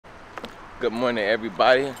Good morning,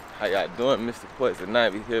 everybody. How y'all doing? Mr. Poison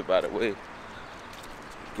Ivy here, by the way.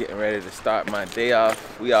 Getting ready to start my day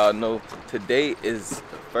off. We all know today is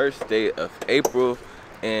the first day of April,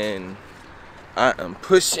 and I am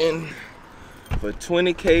pushing for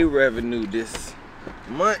 20K revenue this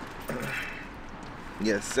month.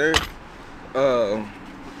 Yes, sir. I'm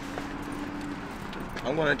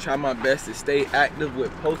gonna try my best to stay active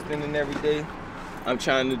with posting and every day. I'm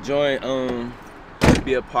trying to join,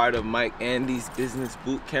 be a part of Mike Andy's business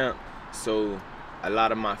boot camp. So a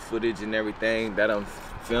lot of my footage and everything that I'm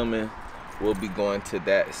filming will be going to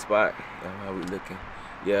that spot. How we looking?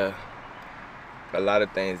 Yeah, a lot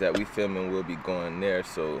of things that we filming will be going there.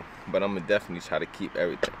 So, but I'm gonna definitely try to keep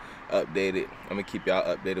everything updated. I'm gonna keep y'all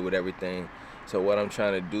updated with everything. So what I'm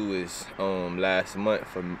trying to do is, last month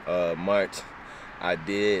for March, I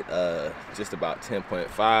did just about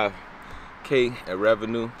 10.5K in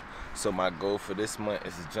revenue. So my goal for this month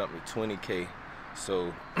is to jump to 20K.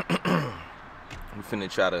 So we're finna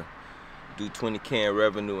try to do 20K in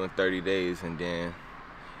revenue in 30 days, and then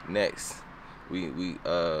next we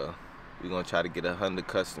gonna try to get 100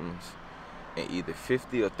 customers in either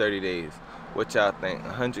 50 or 30 days. What y'all think?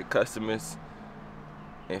 100 customers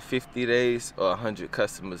in 50 days or 100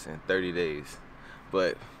 customers in 30 days?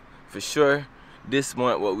 But for sure, this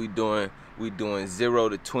month what we doing 0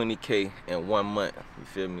 to 20K in 1 month. You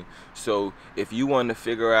feel me? So if you want to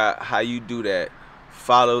figure out how you do that,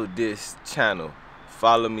 follow this channel.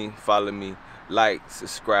 Follow me, like,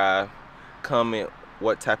 subscribe, comment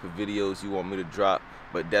what type of videos you want me to drop.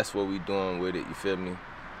 But that's what we doing with it. You feel me?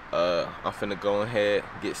 I'm finna go ahead,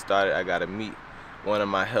 get started. I gotta meet one of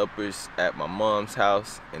my helpers at my mom's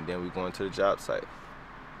house, and then we going to the job site.